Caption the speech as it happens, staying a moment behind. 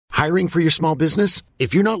Hiring for your small business?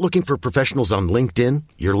 If you're not looking for professionals on LinkedIn,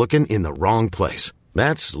 you're looking in the wrong place.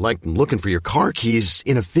 That's like looking for your car keys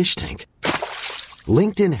in a fish tank.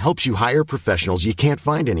 LinkedIn helps you hire professionals you can't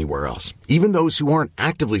find anywhere else, even those who aren't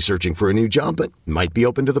actively searching for a new job but might be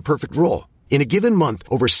open to the perfect role. In a given month,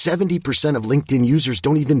 over 70% of LinkedIn users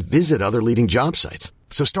don't even visit other leading job sites.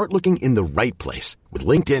 So start looking in the right place. With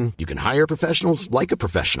LinkedIn, you can hire professionals like a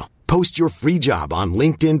professional. Post your free job on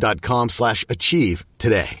linkedin.com/achieve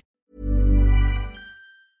today.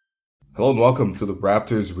 Hello and welcome to the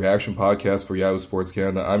Raptors Reaction Podcast for Yahoo Sports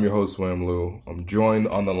Canada. I'm your host, William Liu. I'm joined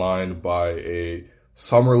on the line by a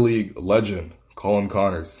Summer League legend, Colin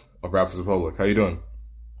Connors of Raptors Republic. How you doing?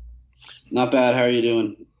 Not bad. How are you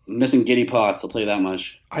doing? I'm missing Giddy Potts, I'll tell you that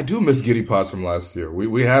much. I do miss Giddy Potts from last year.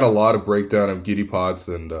 We had a lot of breakdown of Giddy Potts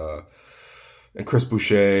and Chris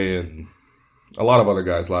Boucher and a lot of other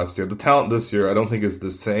guys last year. The talent this year I don't think is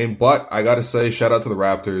the same, but I got to say, shout out to the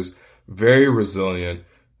Raptors. Very resilient.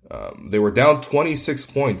 They were down 26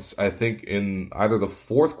 points, I think, in either the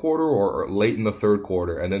fourth quarter or late in the third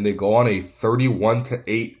quarter, and then they go on a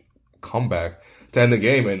 31-8 comeback to end the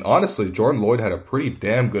game. And honestly, Jordan Lloyd had a pretty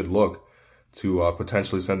damn good look to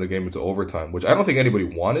potentially send the game into overtime, which I don't think anybody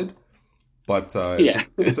wanted, but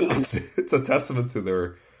it's a testament to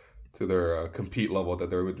their compete level that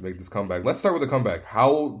they're able to make this comeback. Let's start with the comeback.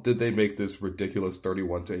 How did they make this ridiculous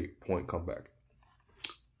 31-8 point comeback?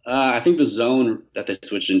 I think the zone that they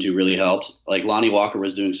switched into really helped. Like, Lonnie Walker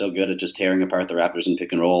was doing so good at just tearing apart the Raptors in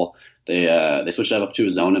pick and roll. They switched up to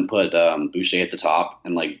a zone and put Boucher at the top,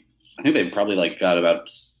 and I think they probably got about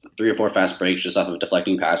 3 or 4 fast breaks just off of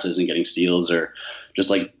deflecting passes and getting steals, or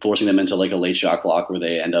just forcing them into a late shot clock where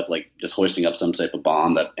they end up just hoisting up some type of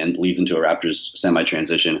bomb that leads into a Raptors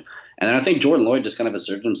semi-transition. And then I think Jordan Lloyd just kind of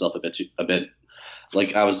asserted himself a bit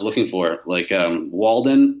like I was looking for.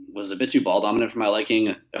 Walden was a bit too ball dominant for my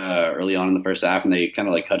liking early on in the first half, and they kind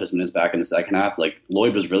of cut his minutes back in the second half.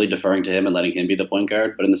 Lloyd was really deferring to him and letting him be the point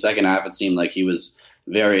guard, but in the second half it seemed like he was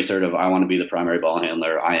very assertive. I want to be the primary ball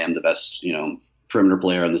handler. I am the best, perimeter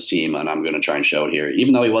player on this team, and I'm going to try and show it here.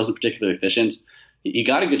 Even though he wasn't particularly efficient, he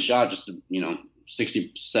got a good shot. Just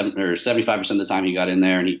 67 or 75% of the time he got in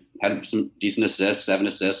there, and he had some decent assists, 7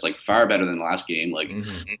 assists, far better than last game.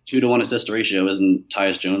 2-to-1 assist ratio isn't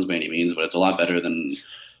Tyus Jones by any means, but it's a lot better than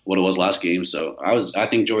what it was last game. So I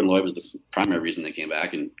think Jordan Lloyd was the primary reason they came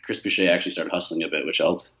back, and Chris Boucher actually started hustling a bit, which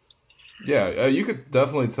helped. Yeah, you could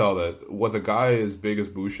definitely tell that with a guy as big as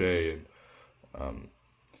Boucher, and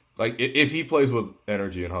if he plays with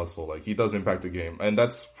energy and hustle, he does impact the game. And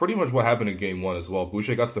that's pretty much what happened in game 1 as well.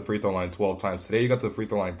 Boucher got to the free throw line 12 times. Today he got to the free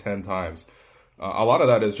throw line 10 times. A lot of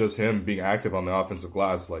that is just him being active on the offensive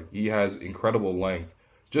glass. He has incredible length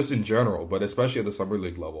just in general, but especially at the Summer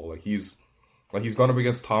League level. He's going up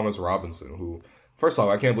against Thomas Robinson, who, first off,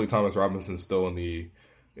 I can't believe Thomas Robinson's still in the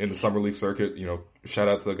Summer League circuit. Shout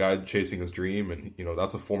out to the guy chasing his dream, and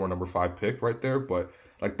that's a former number 5 pick right there. But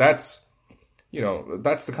that's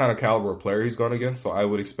the kind of caliber of player he's gone against. So I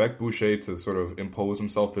would expect Boucher to sort of impose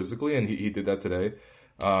himself physically, and he did that today.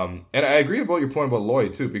 And I agree about your point about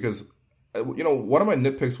Lloyd too, because one of my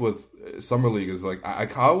nitpicks with Summer League is I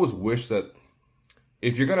always wish that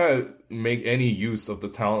if you're gonna make any use of the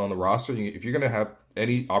talent on the roster, if you're gonna have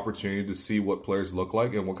any opportunity to see what players look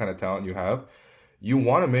like and what kind of talent you have, you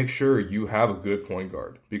want to make sure you have a good point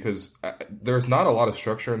guard, because there's not a lot of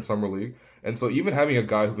structure in Summer League. And so even having a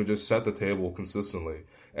guy who can just set the table consistently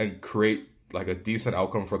and create a decent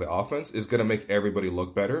outcome for the offense is going to make everybody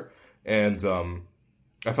look better. And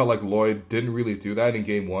I felt like Lloyd didn't really do that in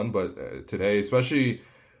game 1, but today, especially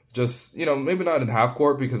just, maybe not in half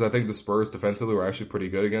court, because I think the Spurs defensively were actually pretty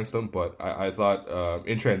good against them. But I thought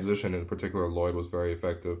in transition in particular, Lloyd was very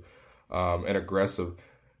effective and aggressive.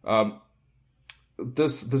 The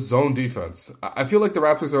zone defense, I feel like the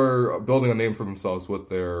Raptors are building a name for themselves with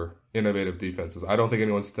their innovative defenses. I don't think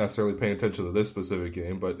anyone's necessarily paying attention to this specific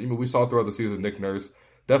game, but we saw throughout the season Nick Nurse,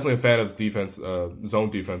 definitely a fan of defense,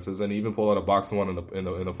 zone defenses, and he even pulled out a box one in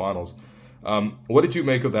the finals. What did you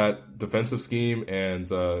make of that defensive scheme, and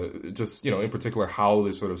just in particular how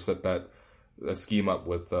they sort of set that scheme up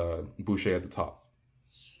with Boucher at the top?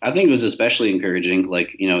 I think it was especially encouraging.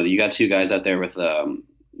 You got 2 guys out there with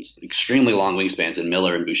extremely long wingspans in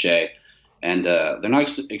Miller and Boucher. And they're not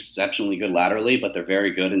exceptionally good laterally, but they're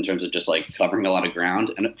very good in terms of just covering a lot of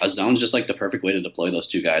ground. And a zone's just the perfect way to deploy those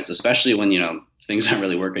 2 guys, especially when, things aren't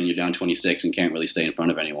really working. You're down 26 and can't really stay in front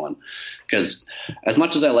of anyone. Because as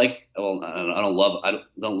much as I don't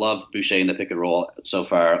love Boucher in the pick and roll so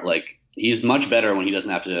far, he's much better when he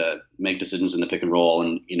doesn't have to make decisions in the pick and roll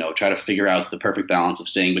and, try to figure out the perfect balance of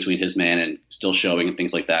staying between his man and still showing and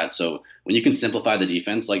things like that. So when you can simplify the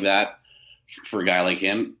defense like that for a guy like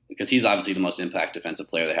him, because he's obviously the most impact defensive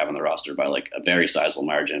player they have on the roster by like a very sizable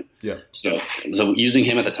margin. Yeah. So using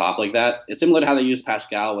him at the top like that, it's similar to how they use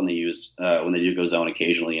Pascal when they do go zone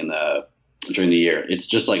occasionally during the year. It's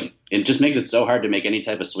just like, it just makes it so hard to make any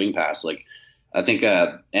type of swing pass. Like, I think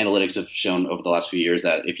analytics have shown over the last few years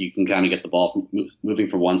that if you can kind of get the ball moving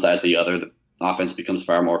from one side to the other, the offense becomes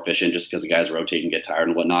far more efficient just because the guys rotate and get tired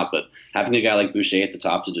and whatnot. But having a guy like Boucher at the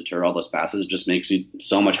top to deter all those passes just makes it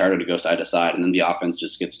so much harder to go side to side. And then the offense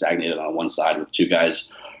just gets stagnated on one side with two guys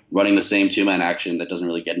running the same two-man action that doesn't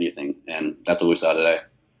really get anything. And that's what we saw today.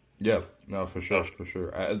 Yeah, no, for sure.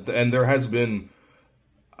 And there has been,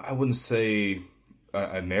 I wouldn't say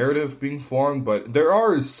a narrative being formed, but there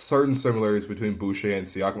are certain similarities between Boucher and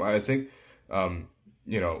Siakam. I think,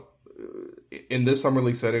 in this summer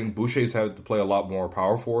league setting, Boucher's had to play a lot more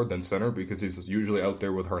power forward than center because he's usually out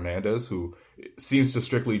there with Hernandez, who seems to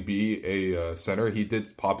strictly be a center. He did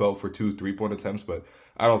pop out for 2 3-point attempts, but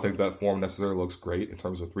I don't think that form necessarily looks great in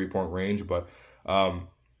terms of 3-point range. But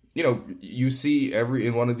you see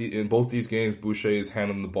in both these games, Boucher is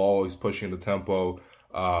handling the ball, he's pushing the tempo.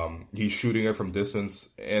 He's shooting it from distance,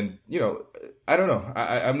 and I don't know.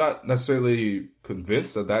 I'm not necessarily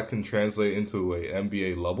convinced that can translate into a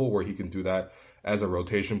NBA level where he can do that as a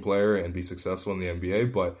rotation player and be successful in the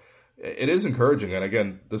NBA. But it is encouraging, and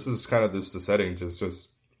again, this is kind of the setting. Just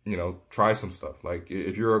try some stuff. Like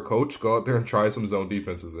if you're a coach, go out there and try some zone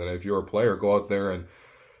defenses, and if you're a player, go out there and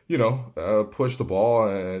push the ball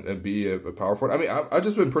and be a power forward. I mean, I've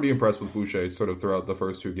just been pretty impressed with Boucher sort of throughout the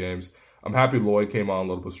first 2 games. I'm happy Lloyd came on a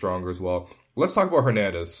little bit stronger as well. Let's talk about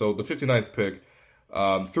Hernandez. So the 59th pick,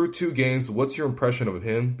 through 2 games, what's your impression of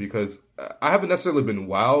him? Because I haven't necessarily been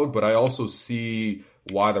wowed, but I also see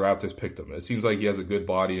why the Raptors picked him. It seems like he has a good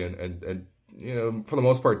body and for the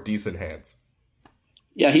most part, decent hands.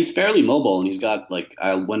 Yeah, he's fairly mobile, and he's got,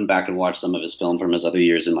 I went back and watched some of his film from his other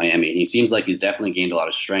years in Miami, and he seems like he's definitely gained a lot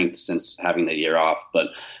of strength since having that year off. But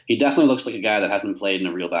he definitely looks like a guy that hasn't played in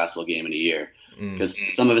a real basketball game in a year, because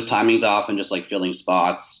some of his timing's off and just, filling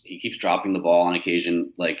spots. He keeps dropping the ball on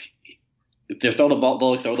occasion. They'll throw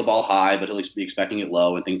the ball high, but he'll be expecting it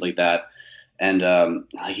low and things like that. And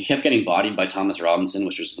he kept getting bodied by Thomas Robinson,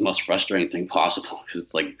 which was the most frustrating thing possible, because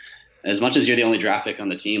it's as much as you're the only draft pick on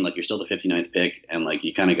the team, you're still the 59th pick, and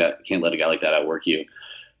you kind of can't let a guy like that outwork you.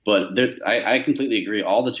 But I completely agree.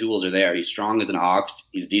 All the tools are there. He's strong as an ox.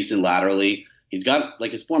 He's decent laterally. He's got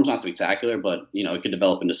his form's not spectacular, but it could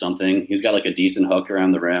develop into something. He's got a decent hook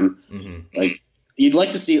around the rim. Mm-hmm. You'd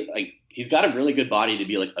like to see he's got a really good body to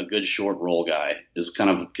be a good short roll guy. Is kind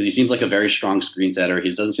of because he seems like a very strong screen setter. He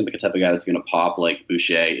doesn't seem like a type of guy that's going to pop like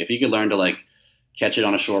Boucher. If he could learn to catch it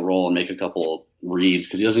on a short roll and make a couple reads,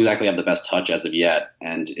 because he doesn't exactly have the best touch as of yet,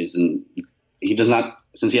 and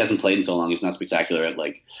since he hasn't played in so long, he's not spectacular at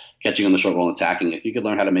catching on the short roll and attacking. If he could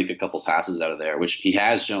learn how to make a couple passes out of there, which he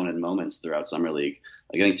has shown in moments throughout summer league.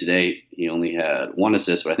 I think today he only had 1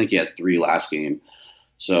 assist, but I think he had 3 last game.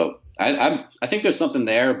 So I think there's something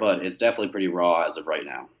there, but it's definitely pretty raw as of right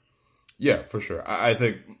now. Yeah, for sure. I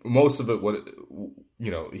think most of it,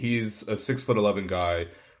 he's a 6'11" guy,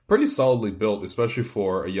 pretty solidly built, especially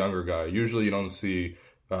for a younger guy. Usually you don't see,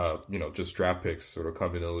 just draft picks sort of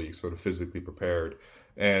come in the league sort of physically prepared.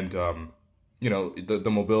 And,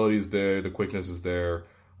 the mobility is there, the quickness is there.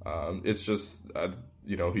 It's just,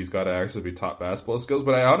 he's got to actually be top basketball skills.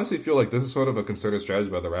 But I honestly feel like this is sort of a concerted strategy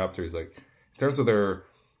by the Raptors, in terms of their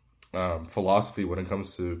philosophy when it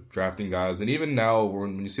comes to drafting guys. And even now,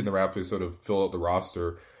 when you see the Raptors sort of fill out the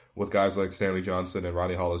roster with guys like Stanley Johnson and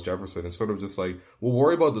Ronnie Hollis-Jefferson, it's sort of just we'll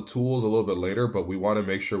worry about the tools a little bit later, but we want to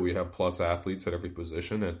make sure we have plus athletes at every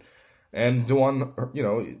position. And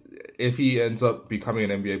DeJuan, if he ends up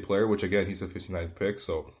becoming an NBA player, which again, he's a 59th pick,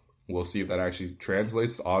 so we'll see if that actually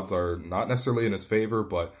translates. Odds are not necessarily in his favor,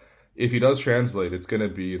 but if he does translate, it's going to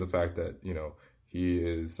be the fact that, he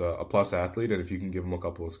is a plus athlete, and if you can give him a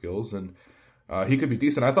couple of skills, and he could be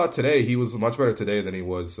decent. I thought today he was much better today than he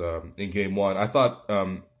was in Game 1. I thought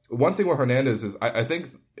one thing with Hernandez is I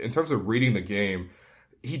think in terms of reading the game,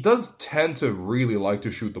 he does tend to really like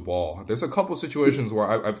to shoot the ball. There's a couple of situations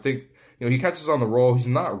where I think, he catches on the roll. He's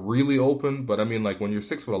not really open, but I mean, when you're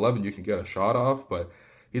 6'11", you can get a shot off, but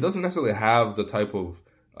he doesn't necessarily have the type of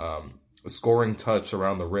scoring touch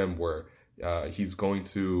around the rim where he's going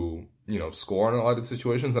to, score in a lot of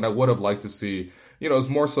situations. And I would have liked to see, it was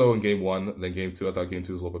more so in Game 1 than Game 2. I thought Game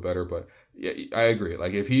 2 was a little bit better, but yeah, I agree.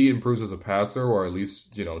 If he improves as a passer, or at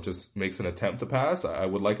least, just makes an attempt to pass, I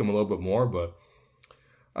would like him a little bit more, but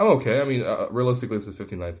I'm okay. I mean, realistically, it's his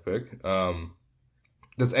 59th pick.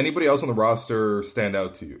 Does anybody else on the roster stand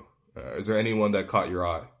out to you? Is there anyone that caught your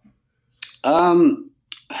eye?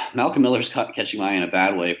 Malcolm Miller's catching my eye in a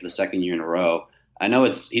bad way for the second year in a row. I know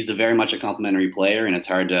he's very much a complimentary player, and it's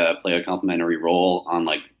hard to play a complimentary role on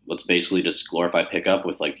like what's basically just glorified pickup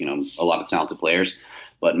with like a lot of talented players.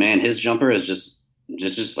 But man, his jumper is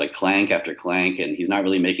just like clank after clank, and he's not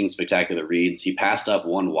really making spectacular reads. He passed up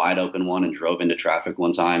one wide open one and drove into traffic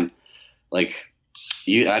one time. Like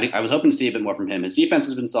I was hoping to see a bit more from him. His defense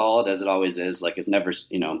has been solid as it always is. Like it's never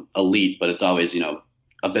elite, but it's always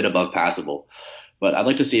a bit above passable. But I'd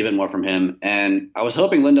like to see a bit more from him. And I was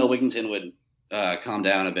hoping Lindell Wigginton would calm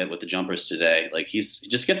down a bit with the jumpers today. Like he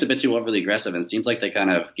just gets a bit too overly aggressive, and it seems like they kind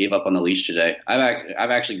of gave up on the leash today.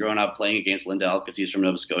 I've actually grown up playing against Lindell because he's from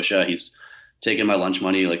Nova Scotia. He's taken my lunch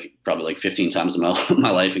money probably 15 times in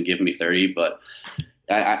my life and given me 30. But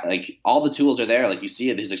I like all the tools are there. Like you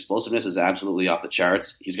see it, his explosiveness is absolutely off the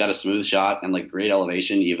charts. He's got a smooth shot and like great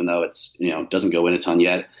elevation, even though it's doesn't go in a ton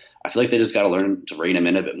yet. I feel like they just got to learn to rein him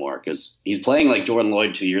in a bit more because he's playing like Jordan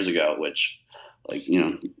Lloyd 2 years ago, which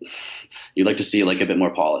you'd like to see like a bit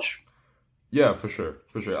more polish. Yeah, for sure.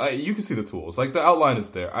 You can see the tools. Like the outline is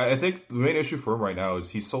there. I think the main issue for him right now is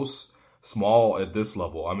he's so small at this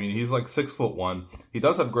level. I mean, he's like 6'1". He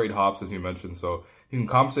does have great hops, as you mentioned, so he can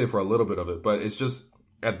compensate for a little bit of it. But it's just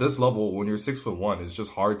at this level, when you're 6'1", it's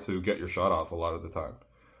just hard to get your shot off a lot of the time.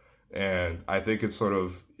 And I think it's sort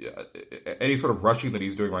of any sort of rushing that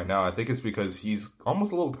he's doing right now. I think it's because he's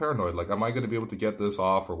almost a little paranoid. Like, am I going to be able to get this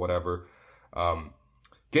off or whatever?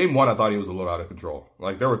 Game one, I thought he was a little out of control.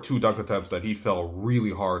 Like, there were 2 dunk attempts that he fell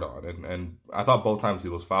really hard on, and I thought both times he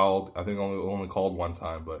was fouled. I think only called one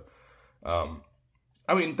time, but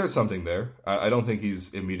I mean, there's something there. I don't think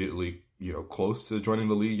he's immediately close to joining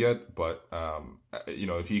the league yet, but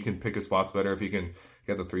if he can pick his spots better, if he can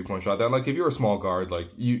get the 3-point shot down, like if you're a small guard, like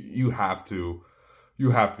you have to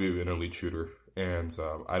be an elite shooter, and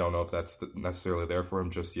I don't know if that's necessarily there for him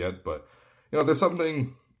just yet, but there's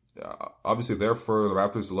something obviously there for the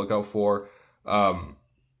Raptors to look out for.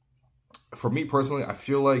 For me personally, I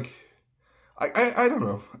feel like I don't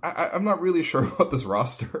know. I'm not really sure about this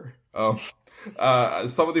roster.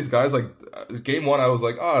 Some of these guys, like game one, I was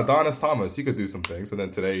like, Adonis Thomas, he could do some things. And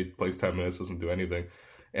then today he plays 10 minutes, doesn't do anything.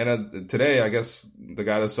 And today, I guess the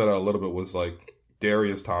guy that stood out a little bit was like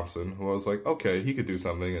Darius Thompson, who I was like, okay, he could do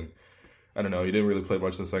something. And I don't know, he didn't really play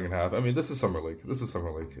much in the second half. I mean, this is Summer League.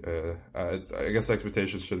 I guess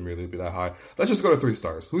expectations shouldn't really be that high. Let's just go to 3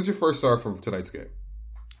 stars. Who's your first star from tonight's game?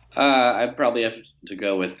 I'd probably have to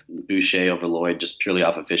go with Boucher over Lloyd, just purely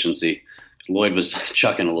off efficiency. Lloyd was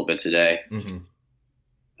chucking a little bit today. Mm-hmm.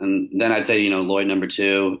 And then I'd say, Lloyd number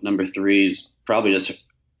 2. Number 3 is probably just...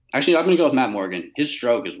 Actually, I'm going to go with Matt Morgan. His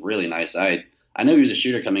stroke is really nice. I know he was a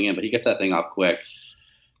shooter coming in, but he gets that thing off quick.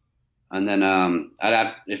 And then I'd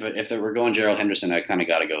have, if they were going Gerald Henderson, I kind of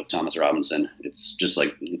got to go with Thomas Robinson. It's just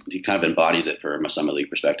like he kind of embodies it from a Summer League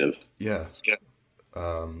perspective. Yeah.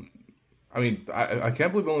 I mean, I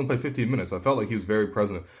can't believe he only played 15 minutes. I felt like he was very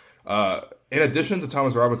present. In addition to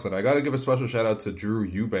Thomas Robinson, I got to give a special shout out to Drew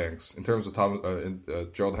Eubanks in terms of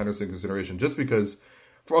Gerald Henderson consideration, just because.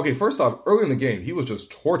 First off, early in the game, he was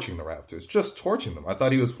just torching the Raptors, just torching them. I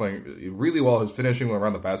thought he was playing really well. His finishing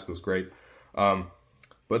around the basket was great. But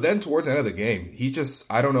then towards the end of the game, he just,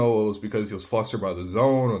 I don't know if it was because he was flustered by the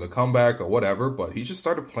zone or the comeback or whatever, but he just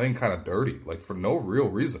started playing kind of dirty, like for no real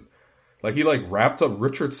reason. Like he wrapped up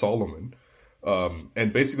Richard Solomon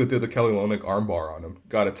and basically did the Kelly Olynyk armbar on him.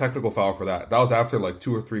 Got a technical foul for that. That was after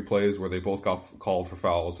 2 or 3 plays where they both got called for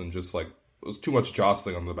fouls and just it was too much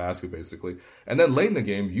jostling on the basket, basically. And then late in the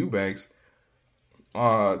game, Eubanks,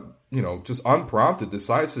 just unprompted,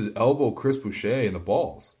 decides to elbow Chris Boucher in the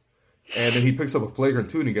balls. And then he picks up a flagrant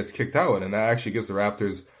 2 and he gets kicked out. And that actually gives the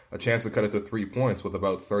Raptors a chance to cut it to 3 points with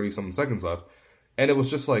about 30-something seconds left. And it was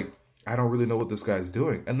just like, I don't really know what this guy's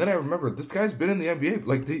doing. And then I remember, this guy's been in the NBA.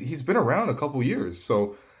 Like, he's been around a couple years.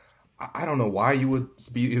 So I don't know why you would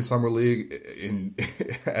be in Summer League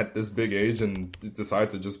at this big age and decide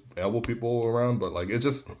to just elbow people around, but it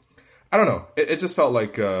just, I don't know. It just felt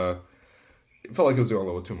like it was doing a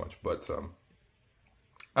little bit too much, but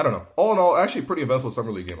I don't know. All in all, actually, pretty eventful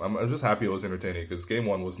Summer League game. I'm just happy it was entertaining because game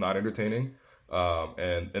one was not entertaining,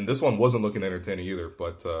 and this one wasn't looking entertaining either.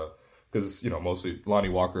 But because mostly Lonnie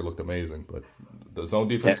Walker looked amazing, but the zone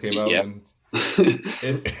defense came out and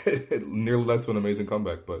it nearly led to an amazing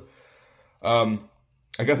comeback, but.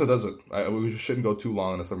 I guess it doesn't. We shouldn't go too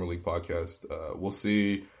long on a Summer League podcast. We'll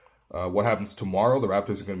see what happens tomorrow. The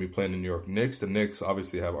Raptors are going to be playing the New York Knicks. The Knicks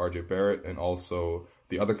obviously have RJ Barrett and also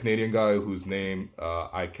the other Canadian guy whose name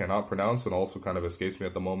I cannot pronounce and also kind of escapes me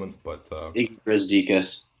at the moment. But Iggy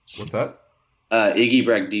Brasdeikis. What's that? Iggy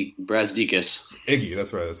Brasdeikis. Iggy,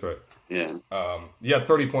 that's right. Yeah. He had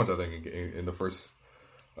 30 points, I think, in the first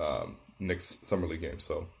Knicks Summer League game.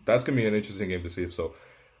 So that's going to be an interesting game to see. So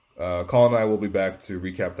Colin and I will be back to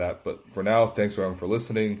recap that. But for now, thanks everyone for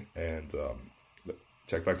listening. And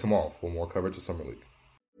check back tomorrow for more coverage of Summer League.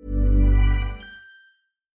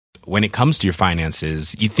 When it comes to your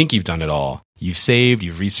finances, you think you've done it all. You've saved,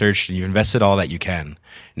 you've researched, and you've invested all that you can.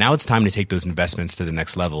 Now it's time to take those investments to the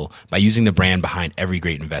next level by using the brand behind every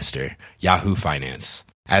great investor, Yahoo Finance.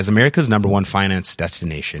 As America's #1 finance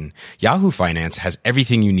destination, Yahoo Finance has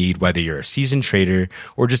everything you need, whether you're a seasoned trader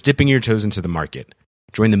or just dipping your toes into the market.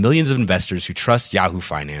 Join the millions of investors who trust Yahoo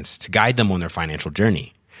Finance to guide them on their financial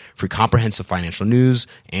journey. For comprehensive financial news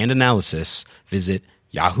and analysis, visit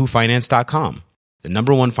yahoofinance.com. The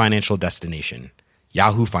 #1 financial destination,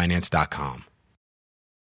 yahoofinance.com.